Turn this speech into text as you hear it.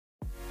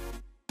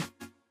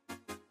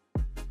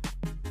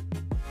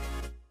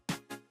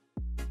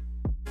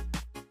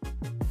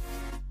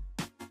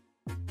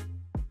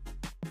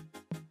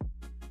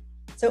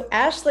So,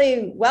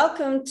 Ashley,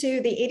 welcome to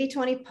the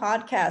 80/20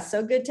 podcast.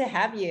 So good to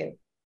have you.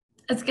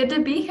 It's good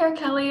to be here,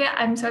 Kelly.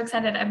 I'm so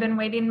excited. I've been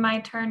waiting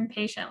my turn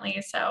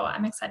patiently, so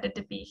I'm excited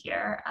to be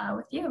here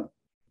with you.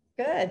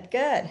 Good,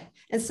 good.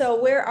 And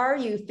so, where are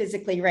you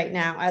physically right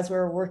now as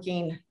we're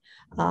working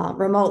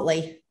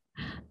remotely?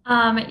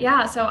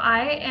 Yeah, so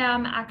I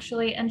am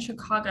actually in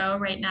Chicago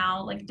right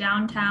now, like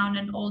downtown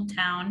and Old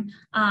Town.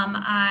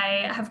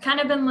 I have kind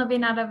of been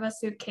living out of a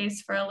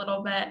suitcase for a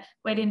little bit,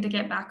 waiting to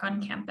get back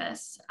on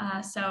campus.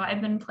 So I've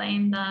been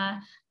playing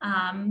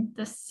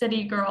the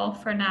city girl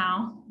for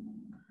now.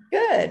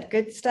 Good,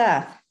 good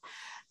stuff.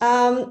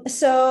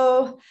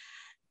 So,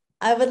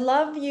 I would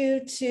love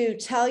you to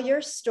tell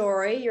your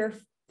story. You're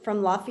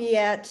from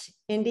Lafayette,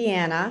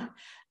 Indiana.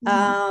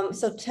 Mhm.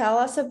 So tell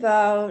us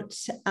about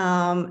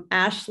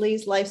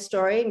Ashley's life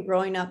story and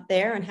growing up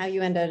there and how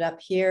you ended up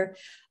here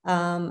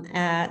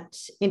at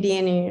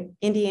Indiana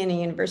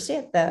University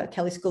at the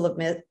Kelley School of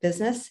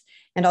Business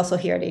and also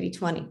here at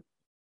 80/20.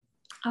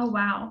 Oh,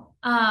 wow.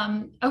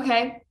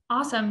 Okay,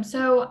 awesome.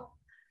 So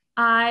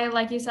I,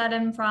 like you said,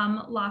 am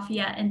from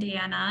Lafayette,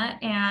 Indiana,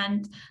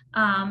 and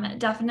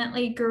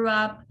definitely grew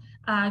up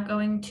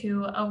going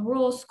to a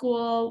rural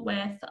school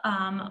with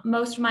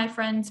most of my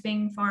friends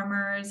being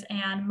farmers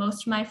and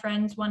most of my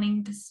friends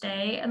wanting to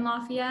stay in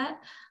Lafayette.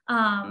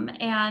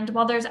 And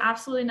while there's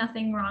absolutely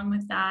nothing wrong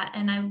with that,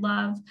 and I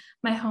love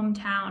my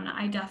hometown,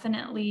 I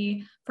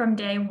definitely, from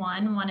day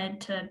one,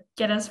 wanted to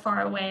get as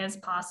far away as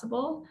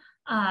possible.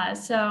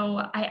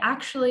 So I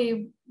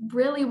actually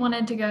really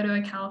wanted to go to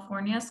a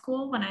California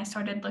school when I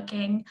started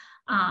looking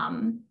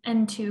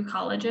into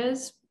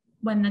colleges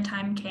when the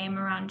time came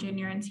around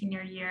junior and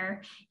senior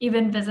year.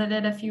 Even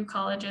visited a few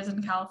colleges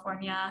in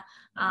California,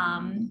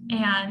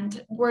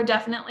 and we're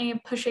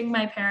definitely pushing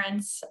my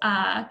parents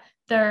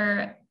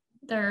their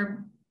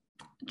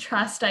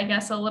trust, I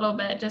guess, a little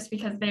bit, just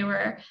because they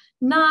were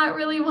not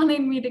really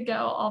wanting me to go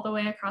all the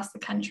way across the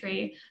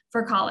country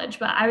for college.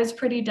 But I was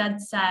pretty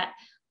dead set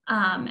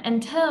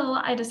until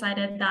I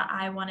decided that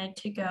I wanted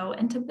to go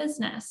into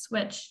business,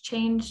 which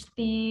changed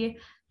the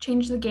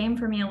game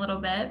for me a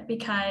little bit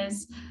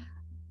because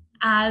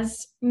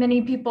as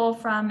many people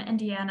from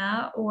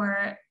Indiana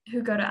or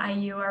who go to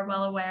IU are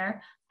well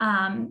aware,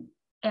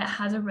 it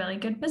has a really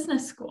good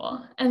business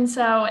school. And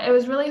so it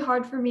was really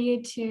hard for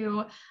me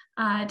to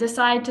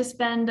decide to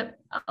spend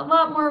a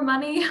lot more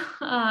money,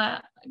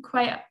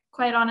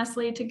 quite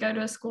honestly, to go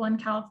to a school in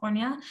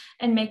California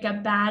and make a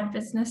bad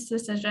business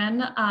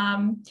decision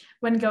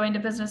when going to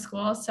business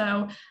school.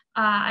 So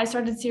I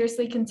started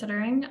seriously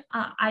considering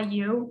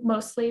IU,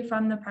 mostly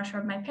from the pressure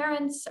of my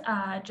parents,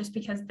 just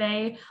because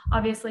they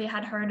obviously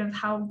had heard of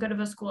how good of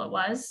a school it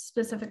was,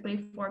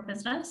 specifically for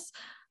business.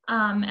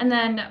 And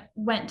then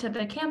went to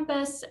the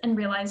campus and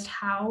realized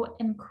how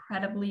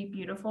incredibly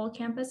beautiful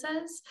campus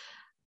is.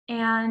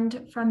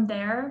 And from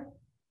there,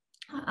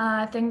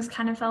 things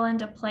kind of fell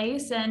into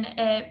place, and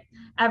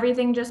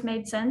everything just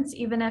made sense.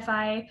 Even if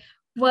I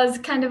was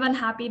kind of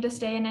unhappy to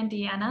stay in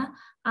Indiana,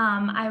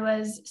 I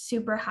was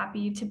super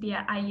happy to be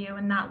at IU,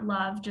 and that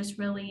love just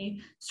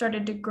really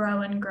started to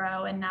grow and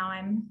grow. And now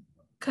I'm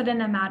couldn't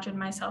imagine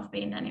myself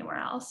being anywhere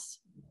else.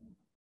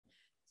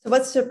 So,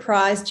 what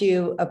surprised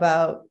you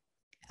about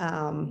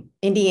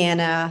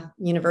Indiana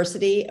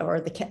University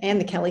or the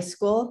Kelley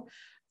School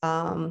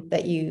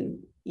that you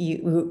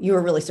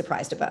were really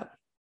surprised about?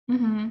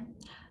 Mm-hmm.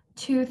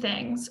 Two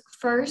things.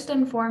 First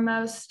and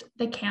foremost,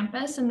 the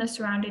campus and the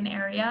surrounding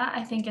area,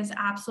 I think, is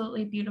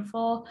absolutely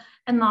beautiful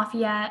in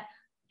Lafayette.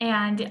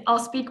 And I'll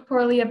speak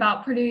poorly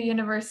about Purdue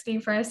University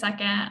for a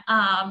second,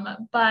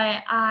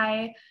 but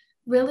I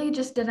really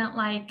just didn't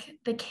like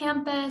the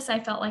campus. I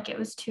felt like it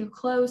was too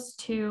close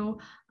to,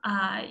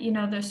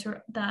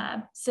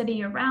 the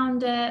city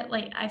around it.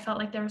 Like I felt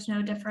like there was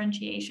no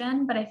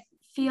differentiation, but I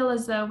feel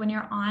as though when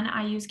you're on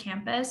IU's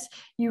campus,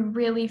 you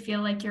really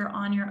feel like you're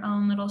on your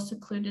own little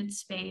secluded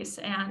space.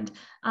 And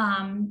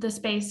the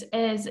space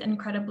is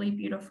incredibly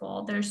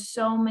beautiful. There's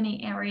so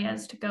many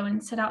areas to go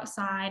and sit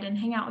outside and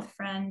hang out with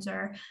friends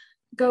or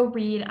go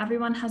read.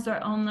 Everyone has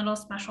their own little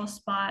special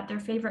spot, their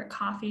favorite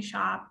coffee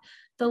shop.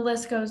 The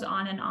list goes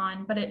on and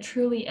on, but it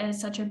truly is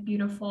such a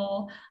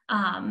beautiful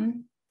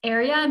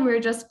area. And we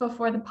were just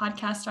before the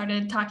podcast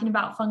started talking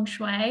about feng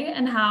shui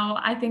and how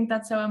I think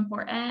that's so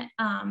important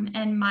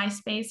in my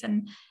space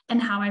and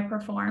how I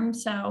perform.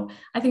 So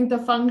I think the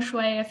feng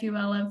shui, if you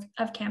will,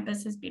 of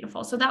campus is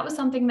beautiful. So that was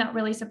something that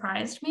really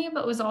surprised me,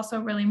 but was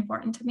also really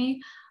important to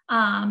me.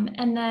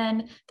 And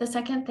then the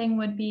second thing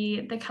would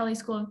be the Kelley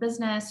School of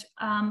Business.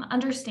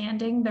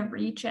 Understanding the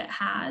reach it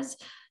has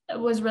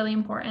was really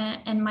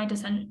important in my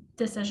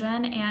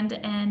decision and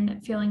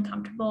in feeling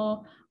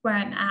comfortable where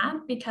I'm at,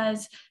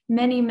 because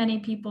many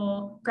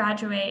people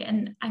graduate,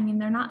 and I mean,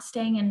 they're not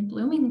staying in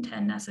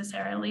Bloomington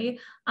necessarily.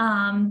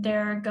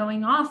 They're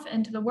going off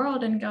into the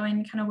world and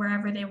going kind of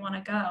wherever they want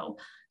to go.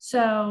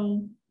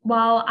 So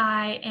while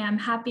I am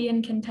happy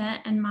and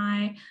content in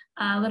my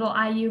little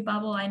IU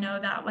bubble, I know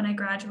that when I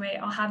graduate,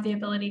 I'll have the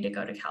ability to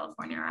go to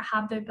California, or I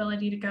have the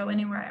ability to go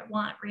anywhere I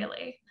want,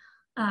 really.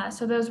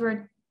 So those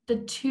were the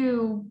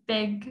two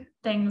big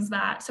things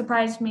that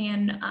surprised me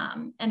in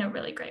a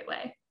really great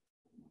way.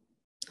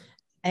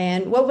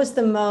 And what was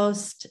the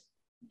most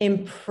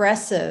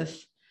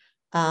impressive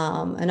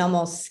and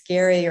almost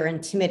scary or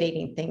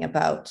intimidating thing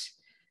about,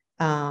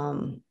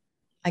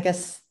 I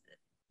guess,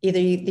 either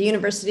the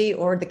university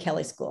or the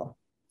Kelley School?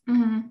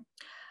 Mm-hmm.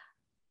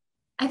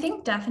 I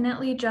think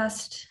definitely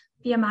just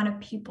the amount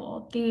of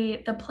people.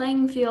 The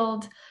playing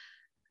field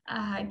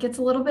gets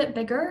a little bit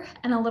bigger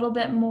and a little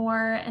bit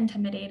more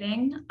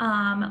intimidating.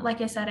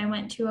 Like I said, I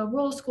went to a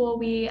rural school.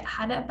 We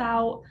had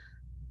about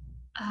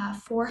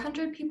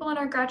 400 people in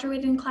our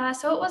graduating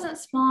class. So it wasn't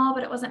small,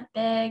 but it wasn't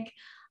big.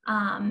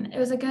 It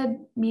was a good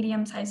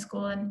medium-sized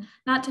school, and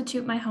not to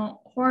toot my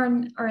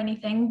horn or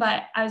anything,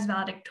 but I was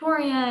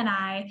valedictorian.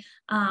 I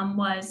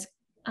was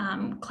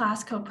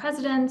class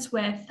co-presidents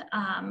with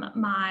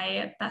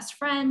my best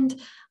friend.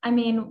 I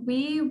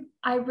mean,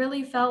 I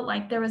really felt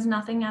like there was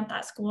nothing at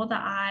that school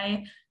that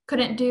I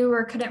couldn't do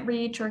or couldn't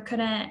reach or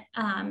couldn't,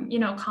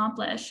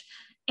 accomplish.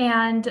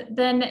 And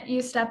then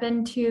you step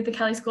into the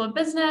Kelley School of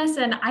Business,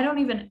 and I don't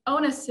even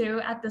own a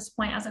suit at this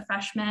point as a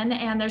freshman.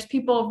 And there's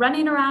people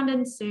running around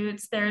in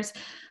suits.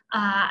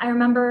 I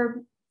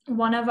remember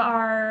one of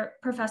our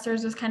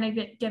professors was kind of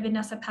giving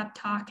us a pep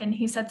talk, and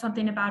he said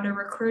something about a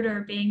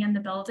recruiter being in the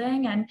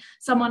building, and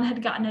someone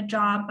had gotten a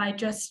job by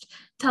just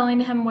telling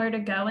him where to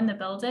go in the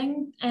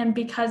building. And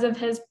because of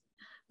his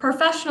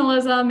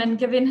professionalism and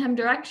giving him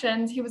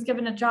directions, he was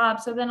given a job.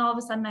 So then all of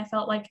a sudden I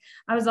felt like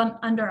I was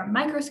under a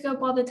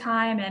microscope all the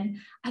time, and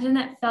I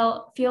didn't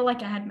feel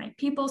like I had my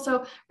people.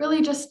 So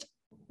really just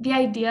the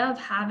idea of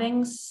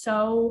having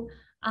so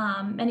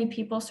many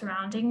people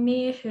surrounding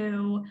me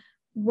who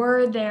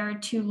were there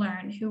to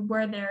learn, who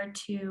were there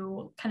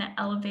to kind of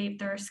elevate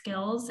their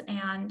skills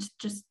and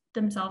just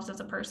themselves as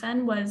a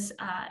person was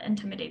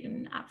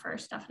intimidating at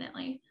first,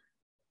 definitely.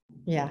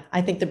 Yeah,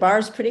 I think the bar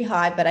is pretty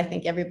high, but I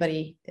think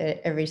everybody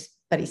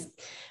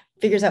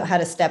figures out how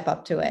to step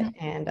up to it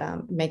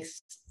and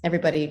makes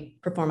everybody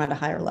perform at a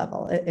higher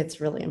level.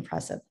 It's really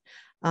impressive.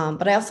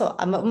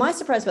 But my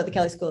surprise about the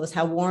Kelley School is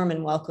how warm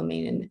and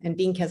welcoming, and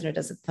Dean Kesner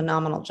does a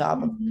phenomenal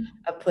job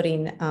of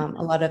putting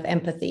a lot of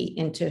empathy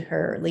into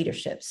her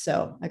leadership.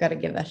 So I got to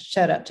give a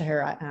shout out to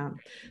her.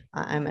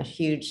 I'm a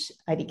huge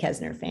ID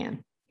Kesner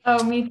fan.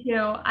 Oh, me too.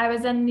 I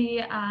was in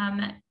the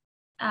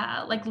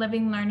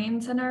Living Learning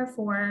Center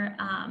for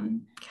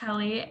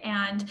Kelley,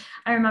 and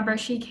I remember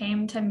she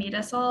came to meet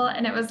us all,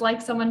 and it was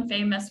like someone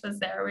famous was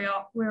there.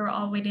 We were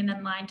all waiting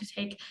in line to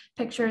take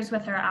pictures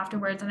with her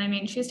afterwards, and I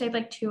mean, she stayed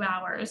like 2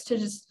 hours to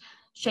just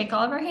shake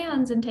all of her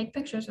hands and take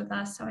pictures with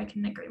us. So I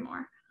couldn't agree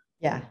more.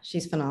 Yeah,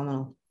 she's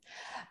phenomenal.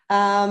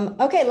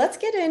 Okay, let's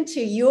get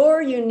into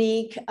your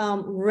unique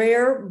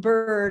rare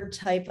bird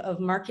type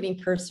of marketing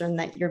person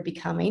that you're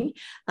becoming.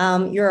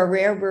 You're a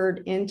rare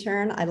bird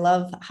intern. I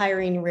love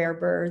hiring rare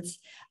birds.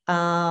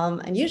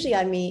 And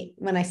usually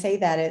when I say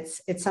that,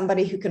 it's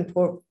somebody who can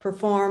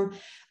perform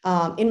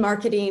in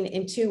marketing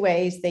in two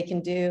ways. They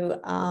can do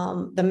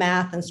the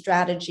math and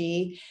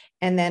strategy,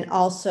 and then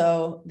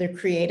also the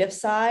creative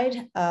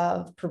side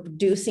of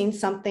producing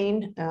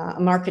something, a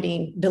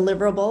marketing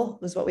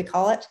deliverable is what we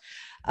call it.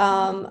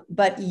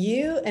 But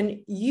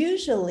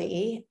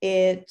usually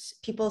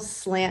people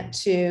slant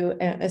to,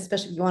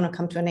 especially if you want to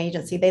come to an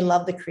agency, they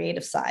love the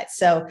creative side.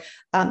 So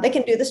they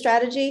can do the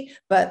strategy,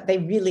 but they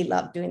really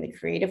love doing the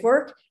creative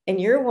work. And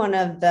you're one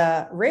of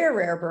the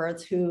rare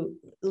birds who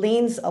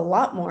leans a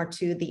lot more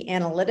to the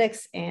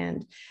analytics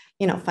and,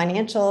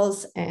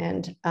 financials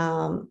and,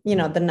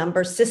 the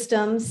number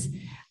systems,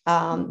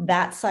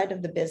 that side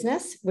of the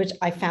business, which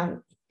I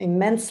found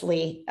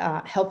immensely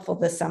helpful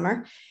this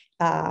summer.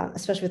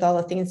 Especially with all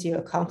the things you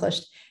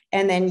accomplished.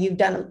 And then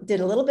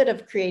did a little bit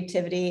of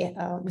creativity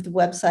with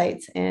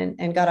websites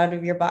and got out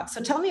of your box.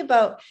 So tell me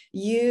about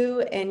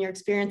you and your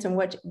experience and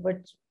what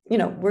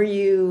where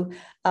you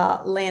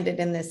landed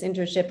in this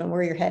internship and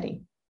where you're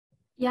heading.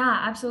 Yeah,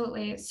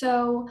 absolutely.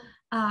 So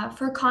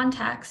for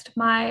context,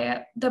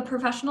 the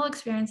professional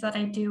experience that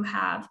I do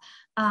have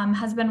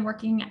has been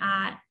working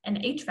at an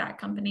HVAC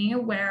company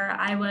where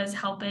I was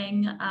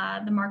helping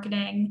the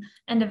marketing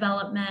and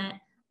development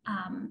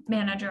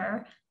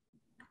manager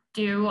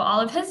do all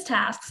of his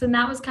tasks. And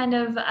that was kind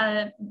of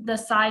the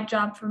side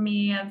job for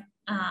me of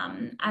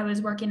I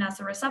was working as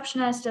a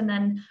receptionist, and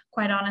then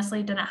quite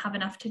honestly didn't have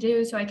enough to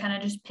do. So I kind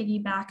of just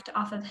piggybacked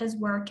off of his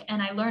work,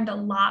 and I learned a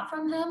lot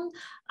from him.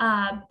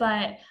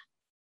 But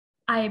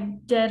I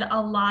did a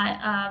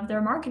lot of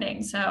their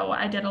marketing. So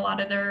I did a lot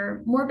of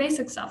their more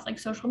basic stuff like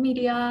social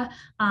media.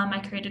 I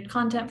created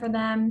content for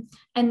them.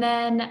 And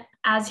then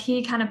as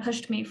he kind of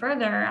pushed me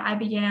further, I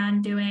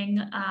began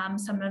doing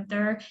some of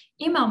their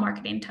email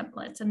marketing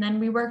templates. And then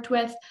we worked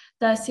with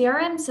the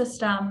CRM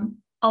system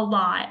a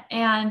lot,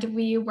 and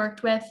we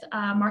worked with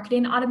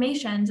marketing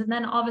automations. And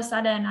then all of a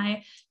sudden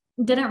I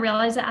didn't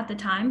realize it at the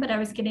time, but I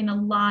was getting a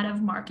lot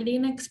of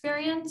marketing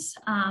experience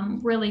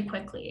really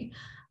quickly.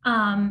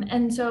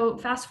 And so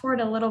fast forward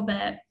a little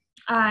bit,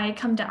 I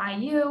come to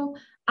IU.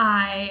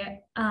 I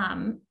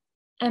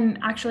am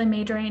actually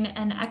majoring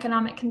in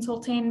economic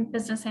consulting,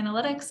 business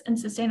analytics, and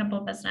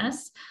sustainable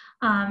business.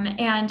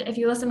 And if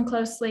you listen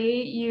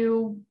closely,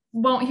 you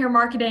won't hear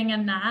marketing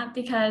in that,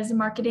 because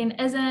marketing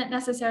isn't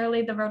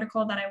necessarily the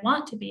vertical that I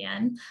want to be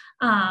in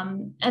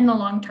the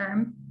long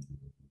term.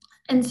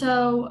 And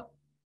so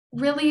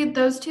really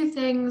those two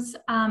things,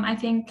 I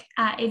think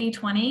at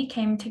 80/20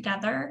 came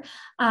together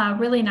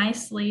really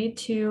nicely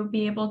to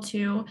be able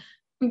to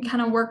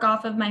kind of work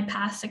off of my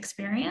past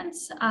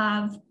experience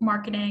of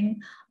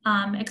marketing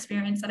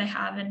experience that I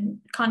have in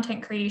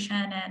content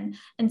creation and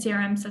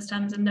CRM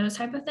systems and those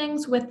type of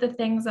things, with the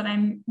things that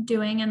I'm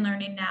doing and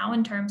learning now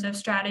in terms of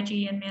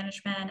strategy and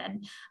management,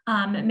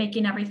 and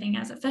making everything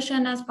as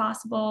efficient as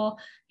possible,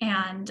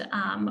 and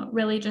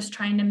really just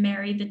trying to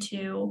marry the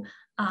two,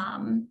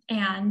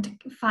 and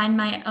find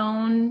my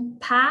own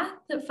path,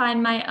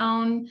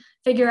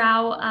 figure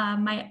out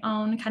my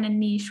own kind of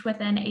niche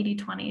within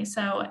 80/20.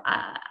 So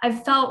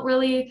I've felt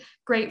really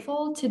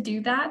grateful to do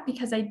that,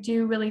 because I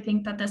do really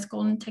think that this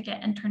Golden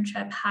Ticket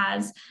internship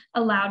has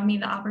allowed me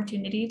the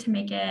opportunity to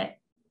make it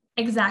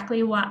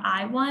exactly what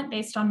I want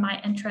based on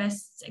my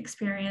interests,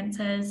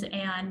 experiences,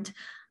 and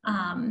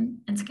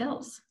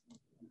skills.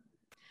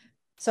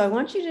 So I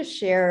want you to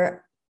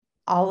share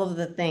all of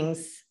the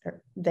things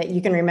that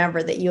you can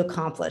remember that you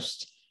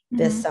accomplished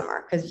this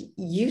summer, because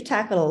you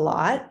tackled a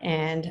lot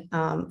and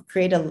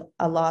created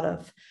a lot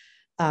of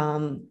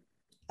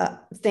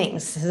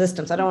things,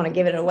 systems. I don't want to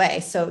give it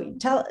away. So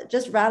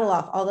just rattle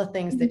off all the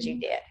things that you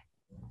did.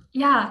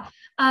 Yeah.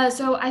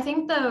 So I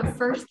think the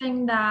first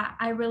thing that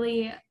I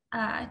really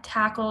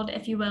tackled,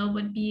 if you will,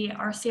 would be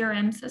our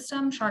CRM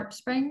system,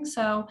 SharpSpring.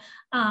 So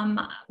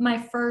my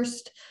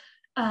first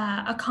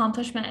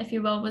accomplishment, if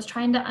you will, was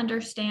trying to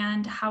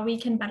understand how we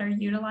can better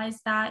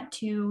utilize that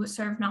to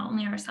serve not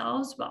only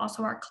ourselves, but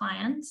also our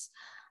clients.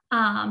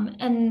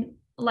 And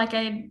like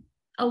I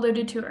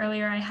alluded to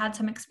earlier, I had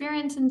some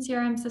experience in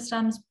CRM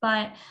systems,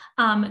 but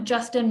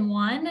just in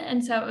one.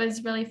 And so it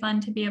was really fun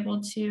to be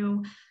able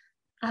to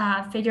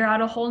figure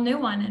out a whole new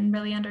one and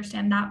really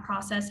understand that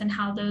process and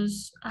how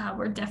those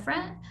were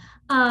different.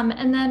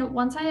 And then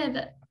once I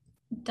had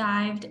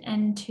dived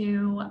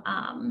into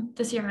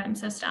the CRM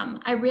system,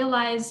 I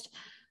realized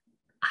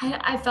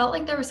I felt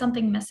like there was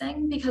something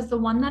missing, because the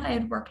one that I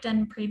had worked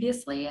in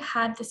previously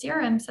had the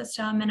CRM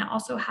system and it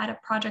also had a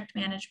project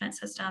management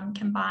system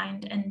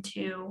combined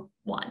into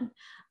one.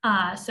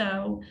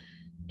 So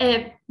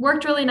it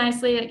worked really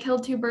nicely. It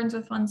killed two birds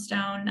with one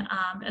stone.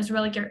 It was a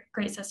really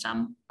great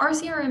system. Our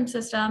CRM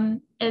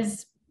system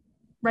is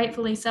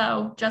rightfully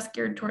so just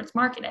geared towards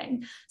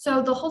marketing.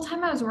 So the whole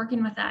time I was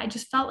working with that, I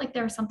just felt like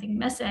there was something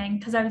missing,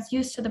 because I was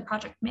used to the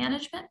project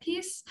management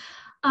piece.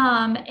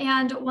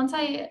 And once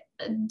I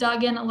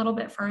dug in a little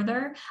bit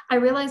further, I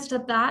realized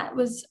that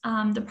was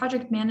the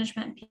project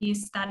management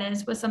piece,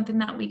 was something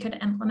that we could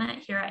implement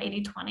here at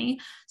 80/20.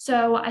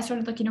 So I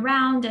started looking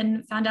around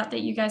and found out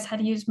that you guys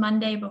had used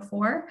Monday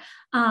before.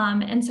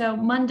 And so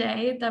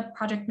Monday, the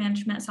project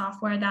management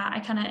software that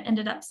I kind of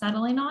ended up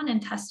settling on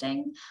and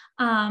testing,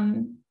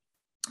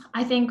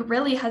 I think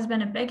really has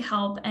been a big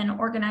help in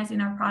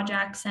organizing our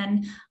projects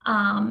and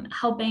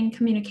helping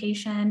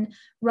communication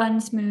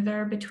run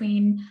smoother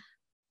between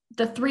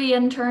the three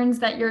interns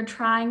that you're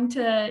trying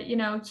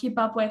to, keep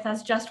up with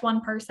as just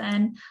one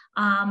person.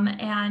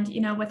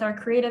 And, with our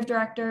creative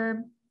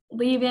director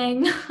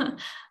leaving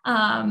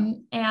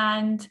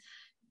and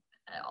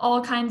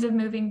all kinds of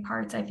moving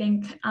parts, I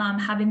think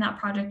having that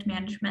project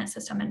management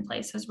system in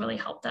place has really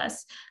helped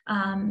us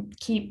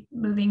keep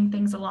moving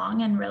things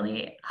along and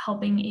really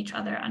helping each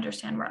other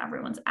understand where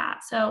everyone's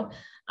at. So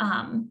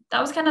that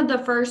was kind of the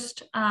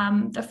first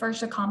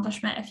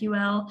accomplishment, if you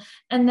will.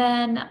 And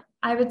then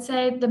I would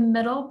say the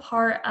middle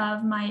part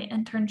of my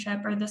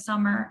internship, or the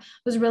summer,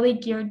 was really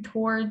geared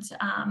towards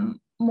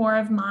more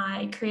of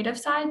my creative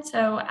side.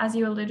 So as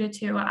you alluded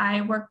to,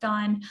 I worked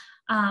on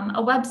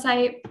a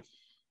website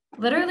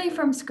literally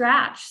from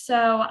scratch.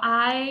 So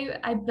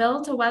I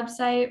built a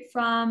website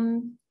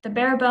from the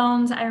bare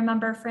bones. I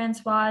remember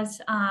Francoise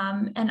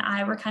and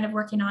I were kind of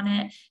working on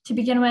it to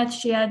begin with.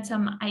 She had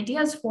some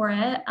ideas for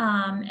it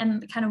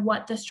and kind of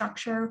what the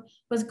structure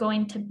was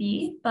going to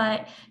be,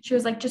 but she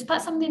was like, just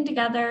put something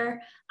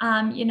together,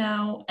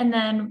 and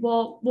then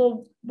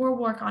we'll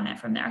work on it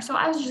from there. So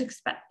I was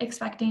just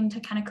expecting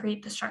to kind of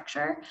create the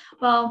structure.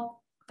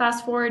 Well,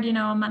 fast forward,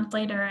 a month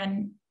later,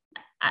 and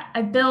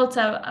I built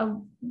a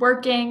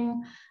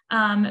working,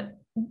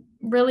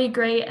 really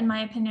great, in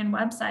my opinion,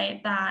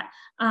 website that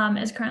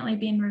is currently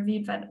being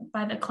reviewed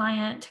by the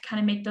client to kind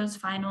of make those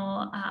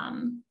final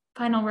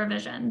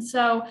revisions.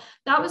 So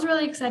that was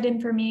really exciting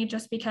for me,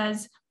 just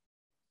because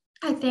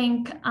I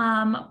think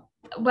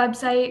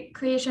website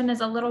creation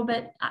is a little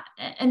bit,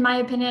 in my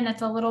opinion,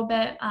 it's a little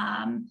bit,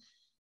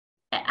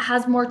 it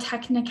has more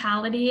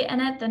technicality in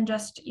it than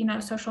just,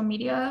 social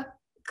media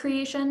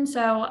creation.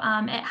 So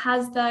it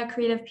has the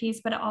creative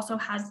piece, but it also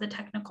has the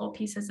technical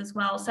pieces as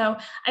well. So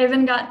I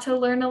even got to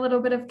learn a little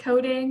bit of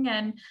coding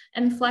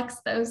and flex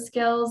those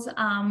skills,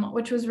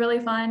 which was really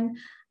fun.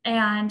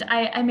 And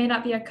I may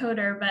not be a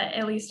coder, but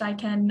at least I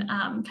can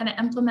kind of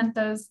implement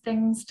those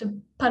things to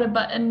put a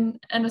button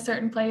in a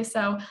certain place.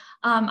 So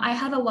I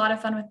had a lot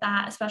of fun with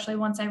that, especially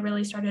once I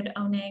really started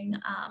owning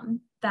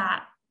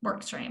that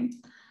work stream.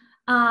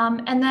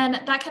 And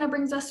then that kind of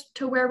brings us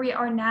to where we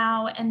are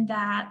now, and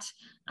that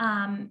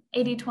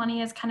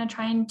 80/20 is kind of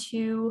trying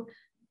to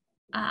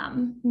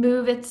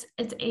move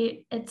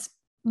its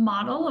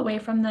model away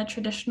from the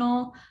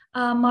traditional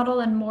model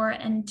and more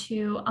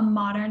into a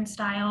modern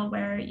style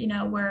where, you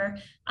know, we're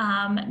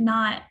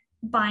not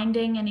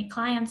binding any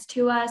clients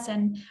to us,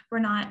 and we're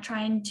not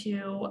trying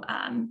to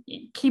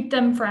keep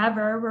them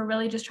forever. We're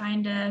really just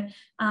trying to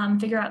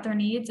figure out their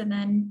needs and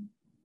then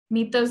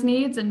meet those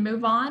needs and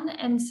move on.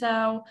 And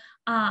so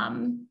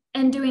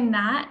in doing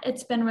that,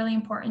 it's been really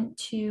important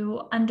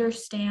to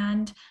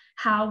understand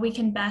how we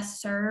can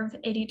best serve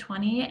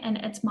 80/20 and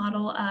its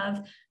model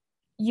of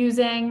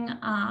using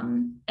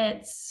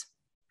its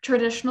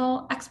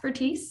traditional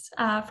expertise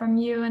from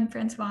you and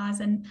Francoise,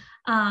 and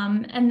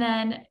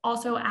then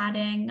also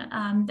adding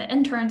the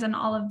interns and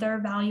all of their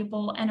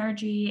valuable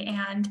energy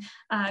and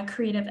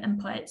creative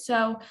input.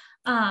 So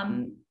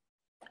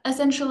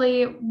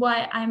essentially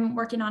what I'm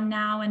working on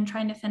now and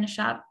trying to finish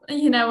up,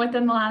 you know,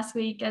 within the last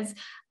week is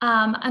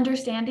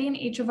understanding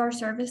each of our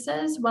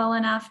services well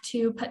enough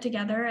to put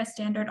together a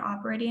standard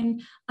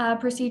operating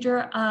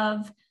procedure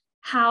of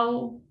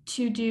how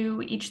to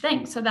do each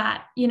thing, so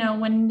that, you know,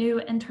 when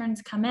new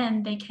interns come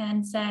in, they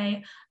can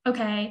say,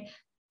 okay,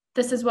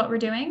 this is what we're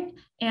doing,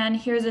 and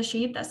here's a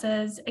sheet that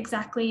says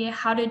exactly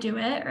how to do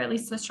it, or at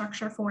least the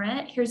structure for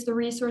it. Here's the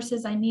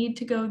resources I need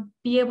to go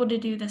be able to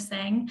do this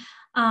thing.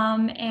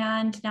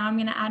 And now I'm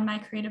going to add my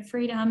creative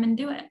freedom and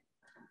do it.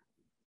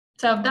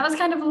 So that was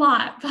kind of a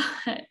lot,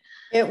 but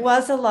It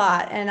was a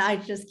lot, and I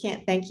just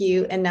can't thank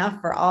you enough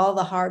for all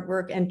the hard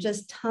work and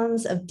just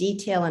tons of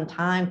detail and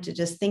time to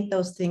just think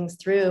those things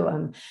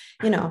through.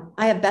 You know,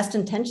 I have best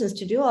intentions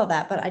to do all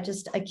that, but I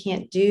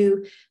can't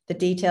do the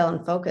detail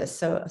and focus.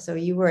 So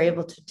you were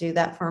able to do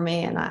that for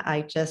me, and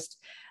I just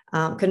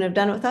couldn't have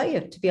done it without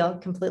you, to be all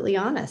completely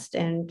honest.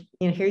 And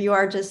you know, here you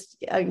are,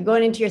 just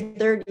going into your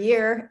third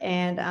year,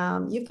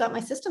 and you've got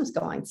my systems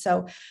going.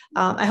 So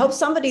I hope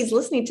somebody's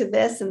listening to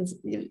this and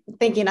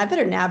thinking, I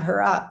better nab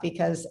her up,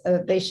 because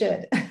they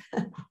should.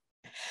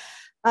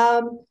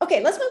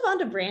 Okay, let's move on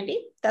to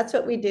Brandy. That's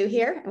what we do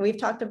here. And we've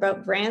talked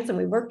about brands, and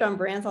we worked on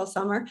brands all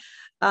summer.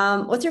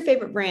 What's your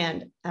favorite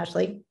brand,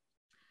 Ashley?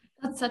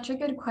 that's such a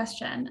good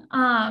question.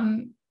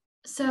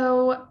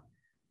 So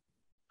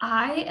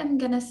I am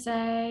going to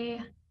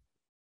say,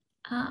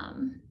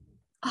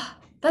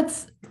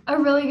 that's a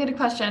really good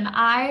question.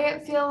 I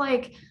feel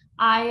like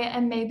I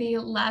am maybe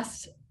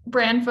less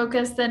brand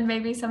focused than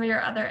maybe some of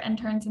your other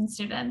interns and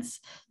students.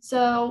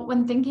 So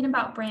when thinking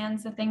about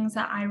brands, the things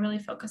that I really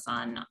focus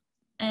on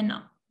and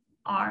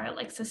are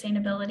like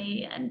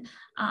sustainability and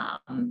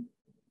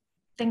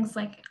things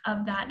like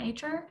of that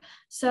nature.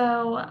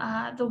 So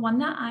the one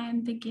that I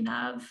am thinking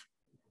of,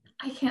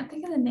 I can't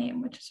think of the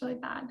name, which is really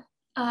bad.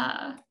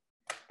 I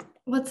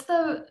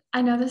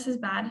know this is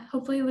bad.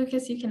 Hopefully,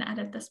 Lucas, you can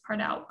edit this part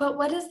out. But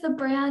what is the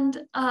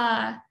brand?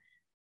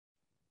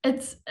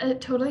 It's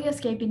totally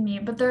escaping me,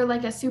 but they're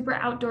like a super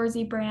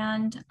outdoorsy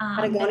brand.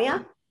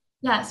 Patagonia?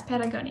 Yes,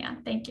 Patagonia.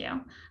 Thank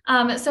you.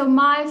 So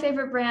my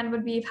favorite brand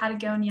would be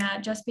Patagonia,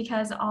 just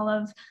because all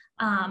of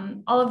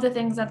the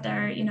things that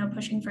they're, you know,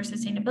 pushing for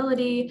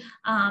sustainability,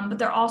 but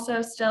they're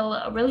also still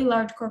a really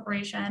large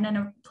corporation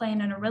and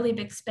playing in a really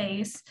big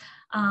space.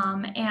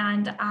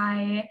 And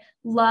I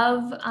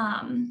love,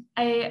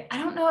 I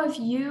don't know if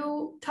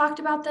you talked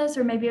about this,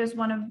 or maybe it was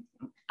one of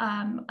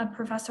a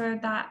professor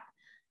that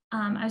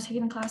I was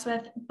taking a class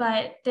with,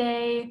 but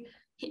the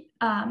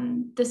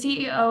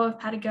CEO of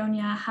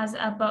Patagonia has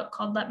a book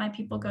called Let My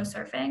People Go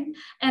Surfing.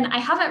 And I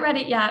haven't read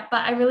it yet,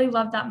 but I really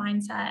love that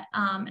mindset.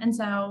 And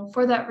so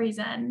for that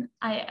reason,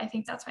 I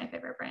think that's my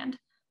favorite brand.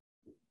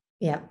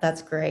 Yeah,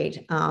 that's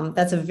great.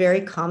 That's a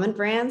very common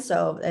brand.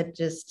 So it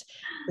just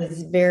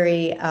is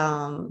very,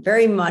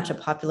 very much a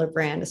popular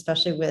brand,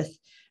 especially with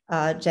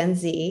Gen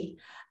Z.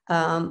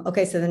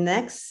 Okay, so the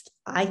next,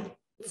 I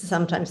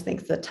sometimes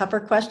think the tougher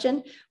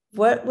question,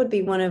 what would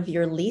be one of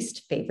your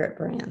least favorite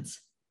brands?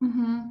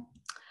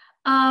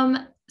 Mm-hmm.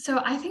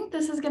 So I think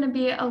this is going to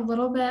be a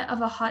little bit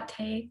of a hot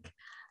take,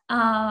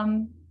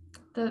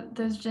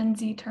 those Gen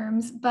Z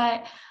terms,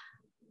 but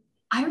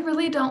I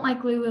really don't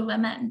like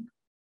Lululemon.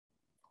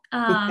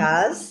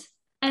 Because,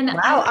 And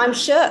wow, I'm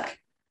shook.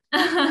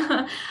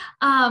 I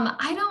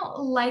don't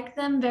like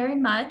them very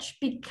much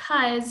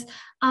because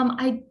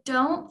I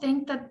don't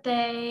think that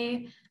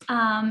they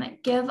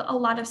give a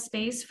lot of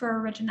space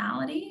for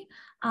originality.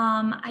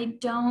 I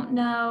don't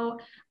know.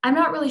 I'm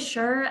not really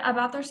sure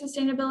about their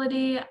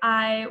sustainability.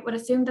 I would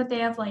assume that they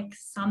have like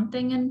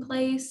something in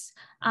place,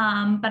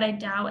 but I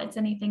doubt it's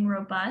anything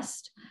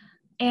robust.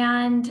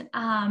 And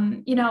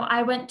you know,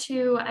 I went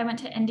to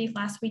Indy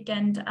last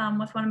weekend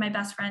with one of my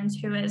best friends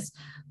who is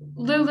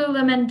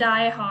Lululemon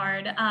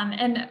diehard.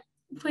 And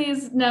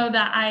please know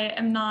that I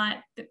am not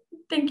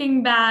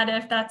thinking bad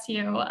if that's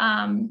you.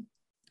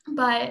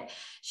 But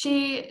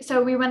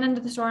so we went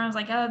into the store and I was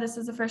like, oh, this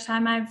is the first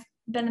time I've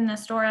been in the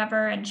store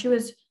ever. And she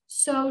was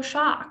so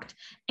shocked.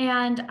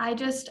 And I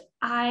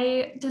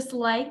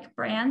dislike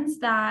brands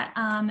that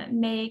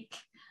make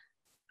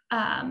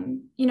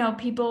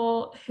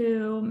people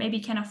who maybe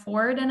can't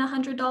afford an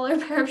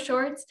 $100 pair of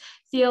shorts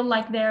feel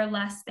like they're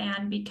less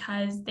than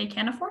because they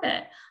can't afford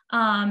it.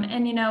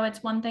 And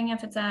it's one thing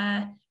if it's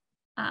a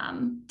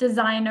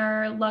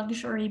designer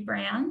luxury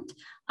brand,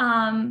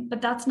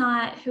 but that's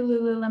not who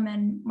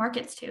Lululemon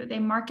markets to. They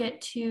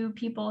market to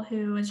people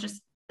who is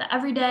just the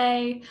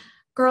everyday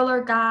girl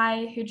or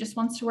guy who just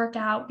wants to work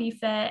out, be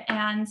fit.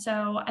 And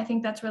so I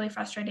think that's really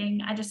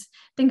frustrating. I just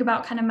think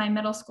about kind of my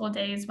middle school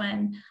days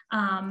when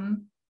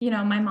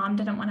my mom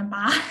didn't want to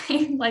buy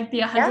like the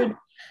 $100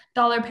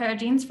 pair of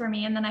jeans for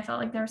me. And then I felt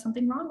like there was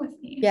something wrong with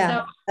me.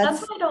 Yeah, So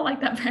that's why I don't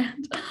like that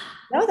brand.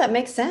 no, that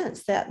makes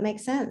sense. That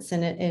makes sense.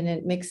 And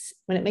it makes,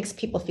 when it makes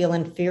people feel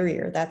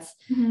inferior, that's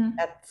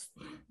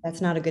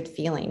not a good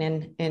feeling.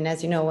 And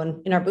as you know,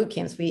 in our boot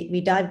camps,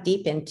 we dive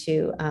deep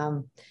into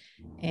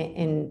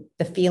in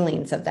the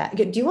feelings of that.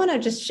 Do you want to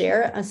just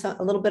share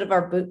a little bit of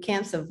our boot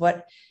camps of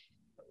what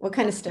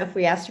kind of stuff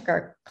we ask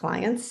our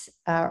clients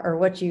or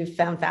what you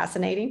found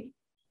fascinating?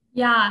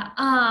 Yeah,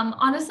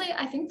 honestly,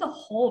 I think the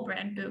whole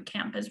brand boot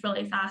camp is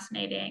really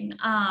fascinating.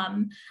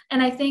 And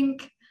I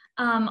think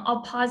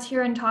I'll pause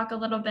here and talk a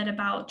little bit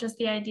about just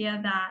the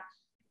idea that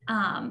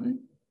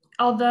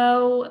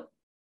although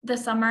the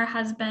summer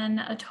has been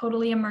a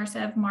totally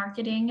immersive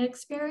marketing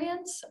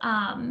experience,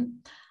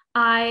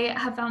 I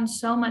have found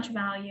so much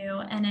value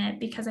in it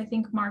because I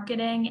think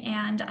marketing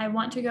and I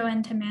want to go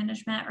into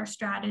management or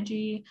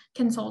strategy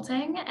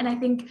consulting. And I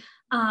think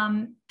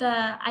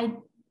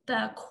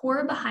the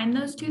core behind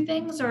those two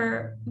things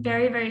are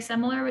very, very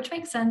similar, which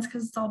makes sense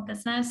because it's all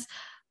business.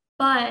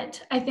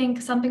 But I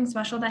think something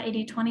special that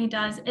 80/20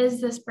 does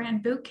is this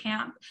brand boot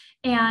camp.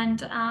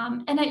 And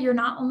in it, you're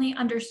not only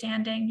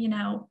understanding,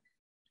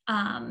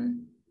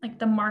 like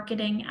the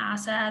marketing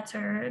assets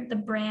or the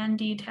brand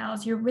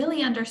details, you're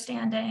really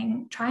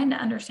trying to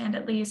understand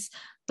at least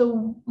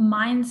the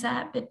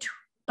mindset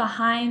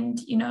behind,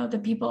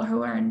 the people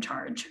who are in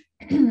charge,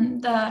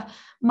 the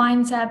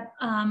mindset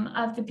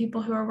of the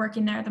people who are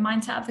working there, the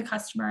mindset of the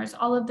customers,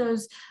 all of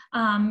those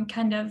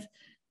kind of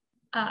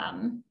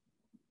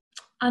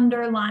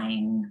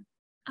underlying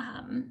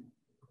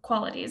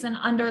qualities and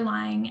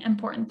underlying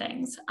important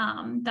things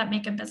that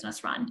make a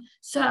business run.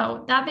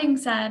 So that being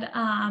said,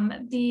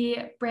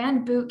 the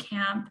brand boot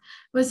camp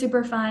was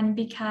super fun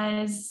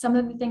because some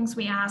of the things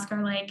we ask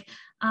are like,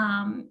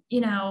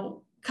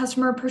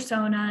 customer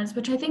personas,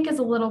 which I think is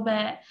a little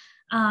bit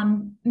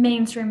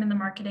mainstream in the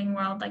marketing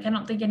world. Like, I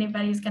don't think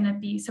anybody's going to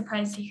be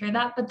surprised to hear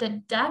that, but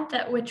the depth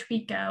at which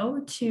we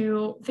go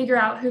to figure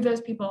out who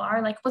those people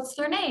are, like what's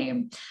their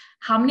name?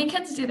 How many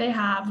kids do they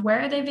have?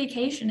 Where are they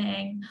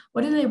vacationing?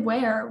 What do they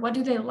wear? What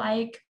do they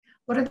like?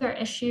 What are their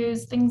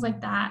issues? Things like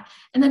that.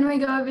 And then we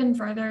go even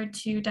further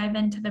to dive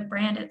into the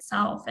brand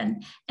itself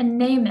and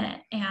name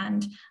it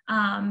and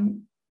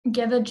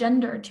give a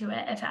gender to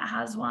it if it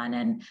has one,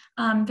 and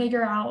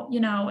figure out,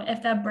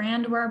 if the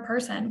brand were a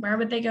person, where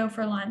would they go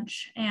for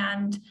lunch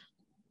and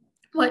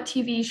what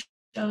TV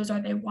shows are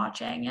they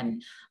watching?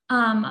 And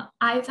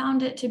I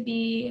found it to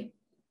be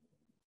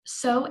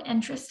so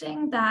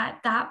interesting that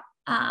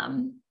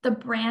the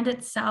brand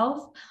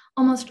itself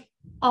almost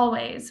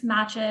always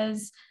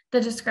matches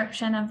the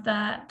description of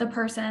the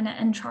person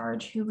in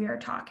charge who we are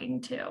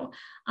talking to.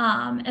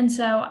 And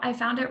so I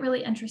found it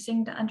really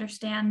interesting to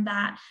understand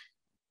that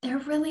there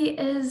really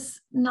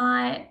is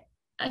not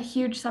a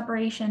huge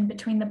separation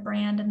between the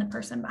brand and the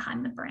person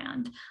behind the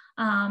brand.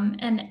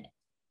 And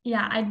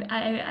yeah,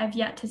 I've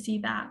yet to see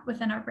that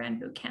within our brand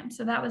boot camp.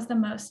 So that was the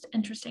most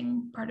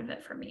interesting part of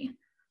it for me.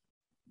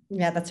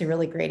 Yeah, that's a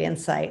really great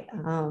insight.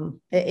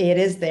 It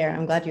is there.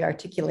 I'm glad you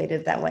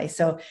articulated it that way.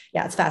 So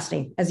yeah, it's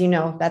fascinating. As you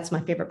know, that's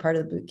my favorite part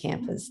of the boot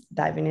camp is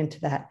diving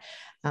into that,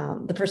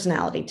 the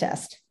personality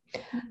test.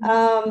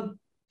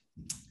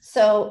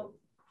 So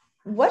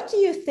what do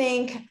you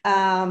think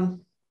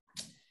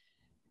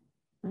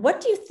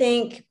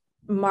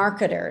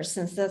marketers,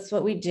 since that's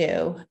what we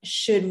do,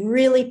 should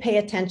really pay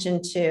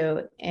attention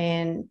to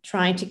in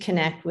trying to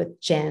connect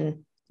with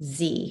Gen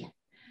Z?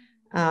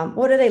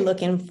 What are they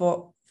looking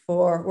for?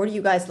 What are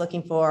you guys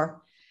looking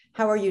for?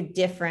 How are you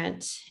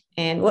different?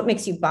 And what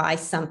makes you buy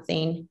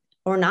something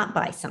or not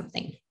buy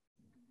something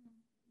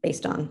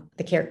based on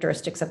the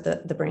characteristics of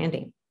the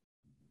branding?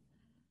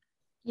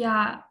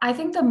 Yeah, I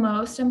think the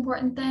most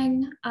important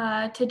thing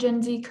to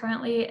Gen Z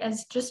currently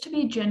is just to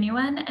be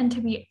genuine and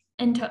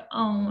to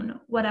own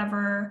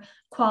whatever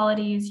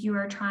qualities you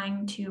are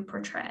trying to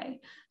portray.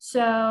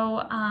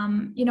 So,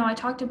 I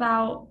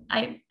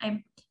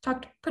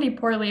talked pretty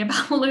poorly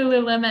about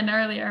Lululemon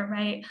earlier,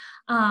 right?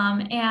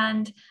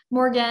 And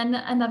Morgan,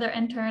 another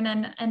intern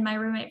and my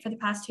roommate for the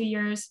past 2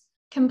 years,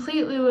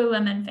 complete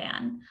Lululemon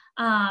fan,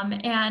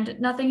 and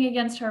nothing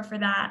against her for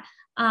that.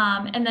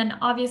 And then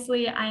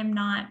obviously I am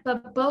not,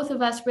 but both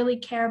of us really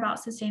care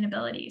about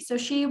sustainability. So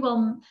she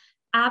will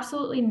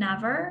absolutely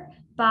never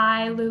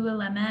buy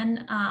Lululemon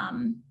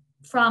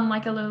from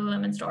like a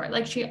Lululemon store.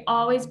 Like she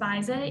always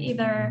buys it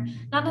either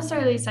not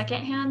necessarily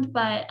secondhand,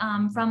 but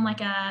from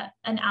like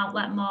an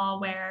outlet mall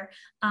where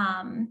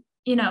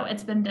you know,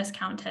 it's been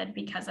discounted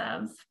because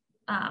of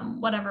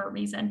whatever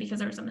reason, because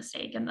there was a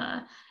mistake in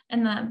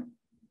the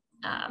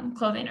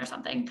clothing or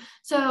something.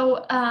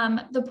 So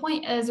the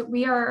point is,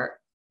 we are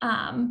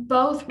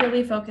both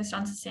really focused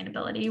on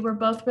sustainability. We're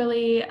both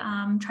really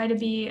try to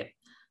be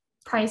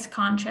price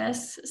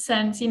conscious,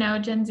 since, you know,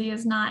 Gen Z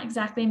is not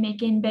exactly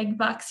making big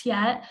bucks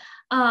yet.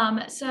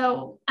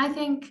 So I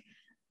think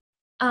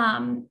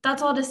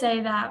that's all to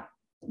say that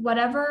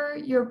whatever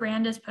your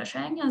brand is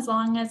pushing, as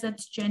long as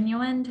it's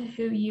genuine to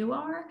who you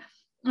are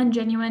and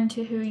genuine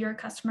to who your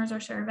customers are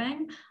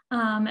serving,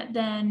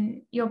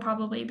 then you'll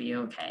probably be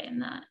okay in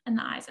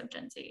the eyes of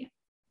Gen Z.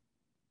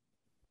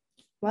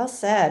 Well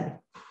said.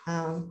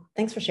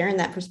 Thanks for sharing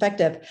that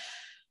perspective.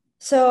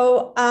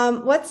 So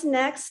what's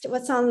next?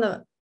 What's on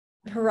the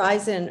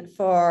horizon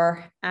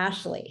for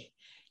Ashley?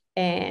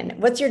 And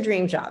what's your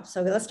dream job?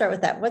 So let's start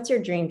with that. What's your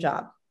dream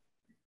job?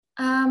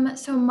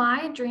 So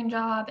my dream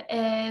job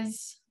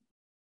is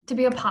to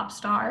be a pop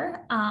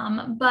star.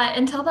 But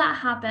until that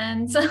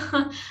happens,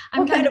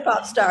 I'm kind of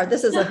pop star.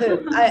 This is a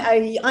hoop.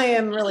 I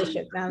am really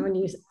shook now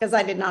because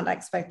I did not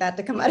expect that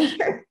to come out of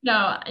here.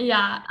 No,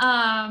 yeah.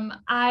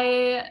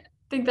 I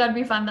think that'd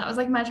be fun. That was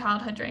like my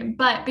childhood dream,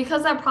 but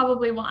because that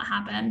probably won't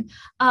happen,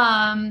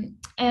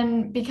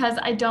 and because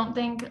I don't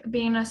think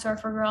being a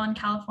surfer girl in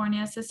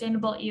California is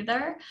sustainable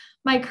either,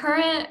 my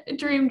current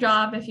dream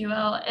job, if you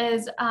will,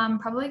 is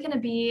probably going to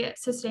be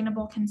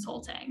sustainable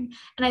consulting.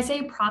 And I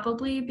say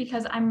probably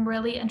because I'm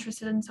really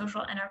interested in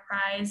social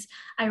enterprise.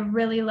 I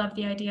really love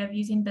the idea of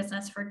using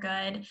business for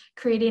good,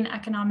 creating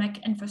economic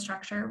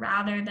infrastructure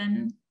rather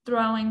than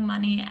throwing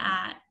money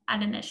at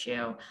an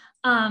issue.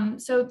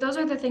 So those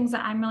are the things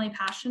that I'm really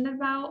passionate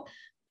about.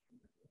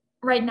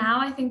 Right now,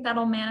 I think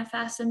that'll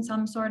manifest in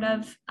some sort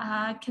of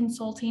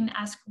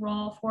consulting-esque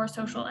role for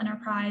social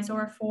enterprise,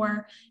 or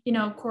for, you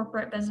know,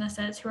 corporate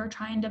businesses who are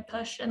trying to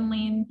push and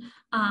lean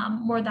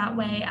more that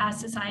way as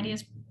society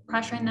is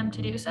pressuring them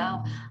to do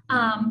so.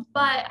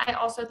 But I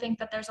also think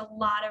that there's a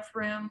lot of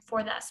room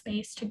for that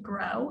space to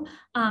grow.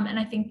 And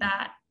I think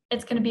that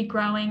it's going to be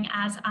growing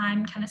as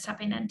I'm kind of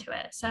stepping into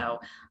it. So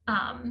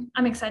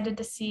I'm excited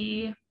to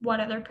see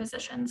what other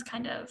positions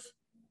kind of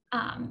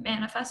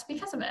manifest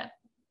because of it.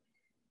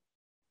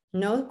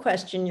 No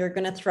question, you're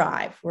going to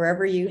thrive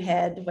wherever you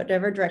head,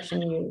 whatever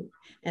direction you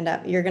end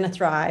up, you're going to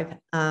thrive.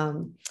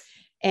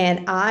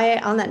 And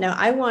on that note,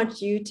 I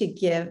want you to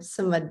give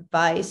some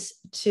advice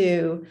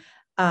to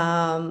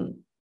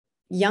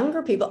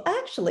younger people.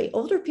 Actually,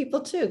 older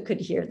people too could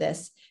hear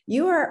this.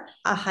 You are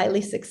a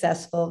highly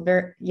successful,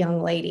 very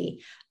young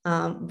lady,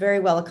 very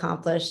well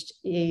accomplished.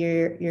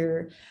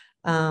 You're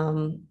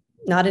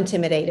not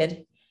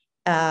intimidated.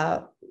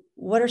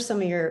 What are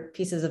some of your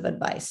pieces of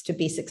advice to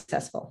be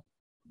successful?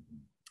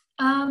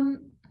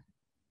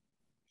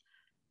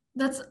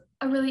 That's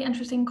a really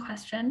interesting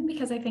question,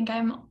 because I think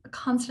I'm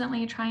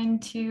constantly trying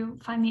to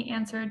find the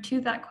answer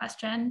to that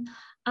question.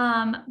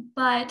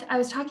 But I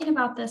was talking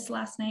about this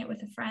last night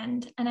with a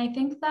friend, and I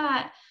think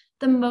that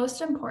the most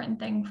important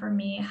thing for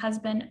me has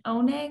been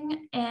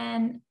owning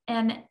an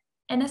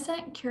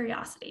innocent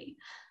curiosity.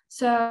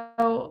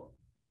 So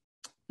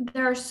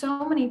there are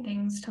so many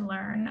things to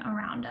learn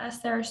around us.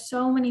 There are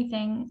so many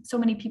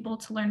people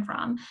to learn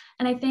from.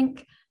 And I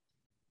think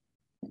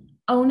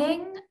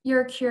owning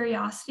your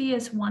curiosity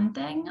is one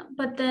thing,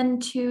 but then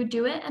to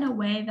do it in a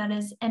way that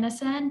is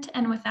innocent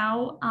and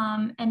without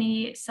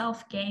any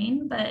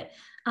self-gain, but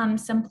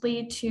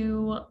simply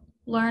to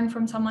learn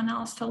from someone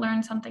else, to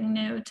learn something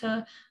new,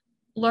 to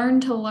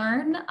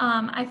learn.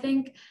 I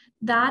think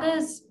that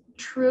is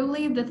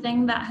truly the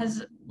thing that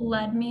has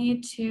led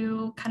me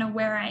to kind of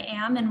where I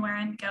am and where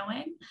I'm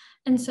going.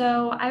 And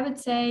so I would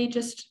say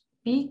just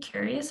be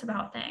curious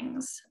about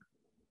things,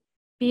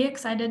 be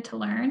excited to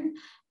learn,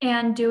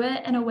 and do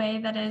it in a way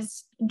that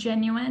is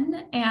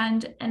genuine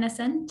and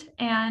innocent,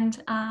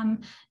 and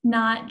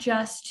not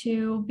just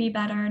to be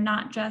better,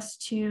 not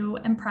just to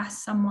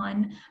impress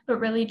someone, but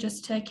really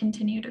just to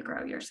continue to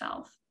grow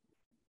yourself.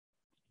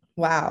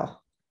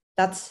 Wow,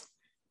 that's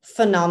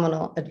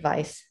phenomenal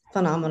advice.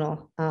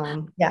 Phenomenal.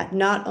 Yeah,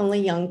 not only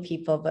young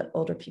people, but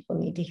older people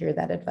need to hear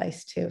that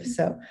advice too.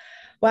 So,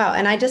 wow.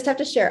 And I just have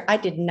to share, I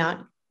did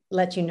not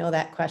let you know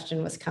that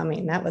question was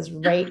coming. That was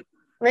right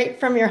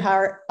from your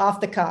heart, off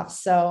the cuff.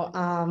 So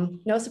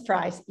no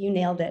surprise, you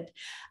nailed it.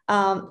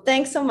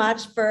 Thanks so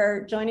much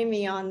for joining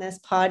me on this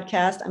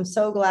podcast. I'm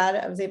so glad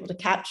I was able to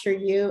capture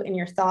you and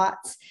your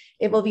thoughts.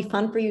 It will be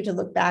fun for you to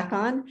look back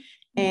on.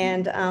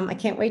 And I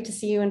can't wait to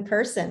see you in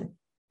person.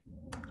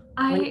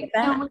 I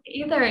can't wait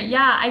either.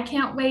 Yeah, I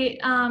can't wait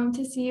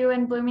to see you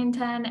in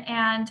Bloomington.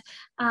 And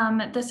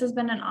this has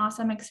been an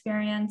awesome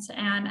experience.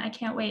 And I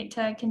can't wait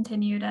to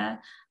continue to,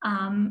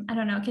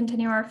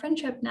 continue our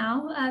friendship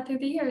now through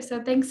the year.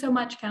 So thanks so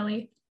much,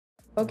 Kelly.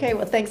 Okay,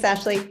 well, thanks,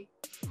 Ashley.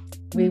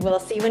 We will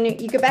see you when you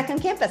get back on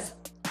campus.